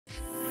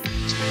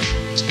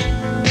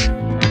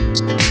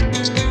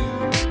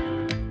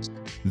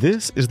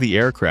This is the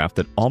aircraft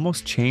that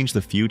almost changed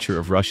the future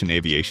of Russian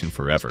aviation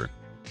forever.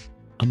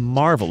 A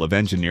marvel of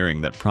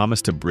engineering that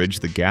promised to bridge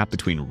the gap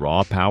between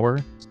raw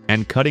power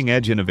and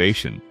cutting-edge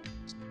innovation.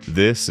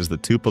 This is the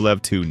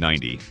Tupolev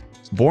Tu-90.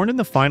 Born in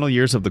the final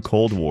years of the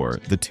Cold War,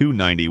 the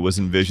Tu-90 was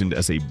envisioned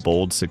as a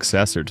bold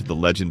successor to the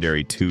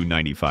legendary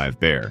Tu-95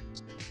 Bear.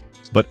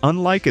 But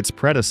unlike its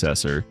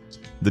predecessor,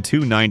 the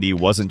Tu-90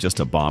 wasn't just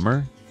a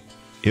bomber,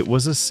 it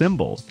was a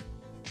symbol,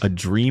 a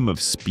dream of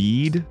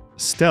speed,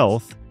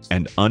 stealth,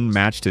 and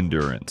unmatched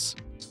endurance.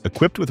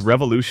 Equipped with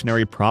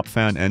revolutionary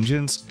Propfan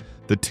engines,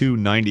 the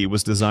Tu-90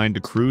 was designed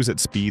to cruise at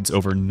speeds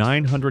over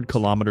 900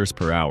 kilometers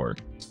per hour,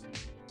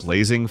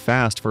 blazing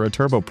fast for a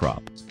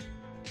turboprop.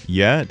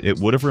 Yet, it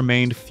would have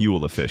remained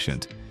fuel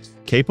efficient,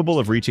 capable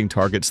of reaching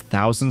targets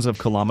thousands of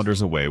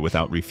kilometers away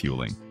without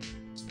refueling.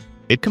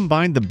 It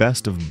combined the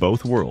best of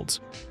both worlds,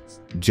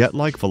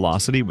 jet-like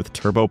velocity with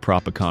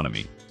turboprop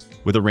economy.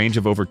 With a range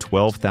of over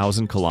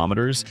 12,000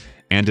 kilometers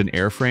and an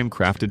airframe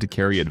crafted to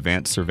carry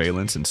advanced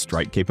surveillance and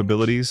strike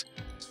capabilities,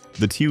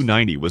 the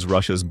Tu-90 was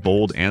Russia's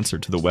bold answer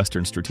to the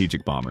Western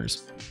strategic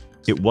bombers.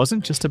 It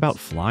wasn't just about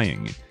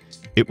flying,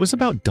 it was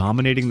about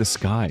dominating the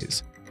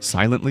skies,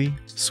 silently,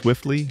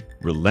 swiftly,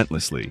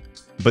 relentlessly.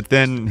 But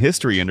then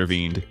history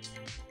intervened.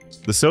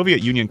 The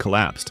Soviet Union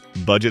collapsed,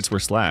 budgets were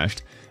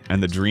slashed,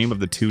 and the dream of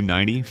the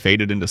Tu-90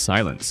 faded into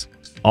silence.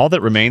 All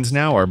that remains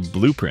now are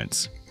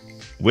blueprints,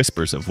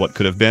 whispers of what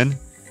could have been,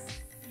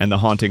 and the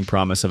haunting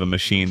promise of a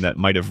machine that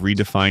might have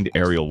redefined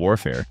aerial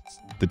warfare.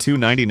 The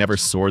Tu-90 never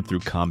soared through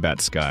combat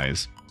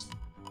skies,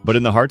 but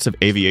in the hearts of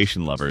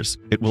aviation lovers,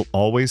 it will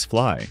always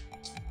fly.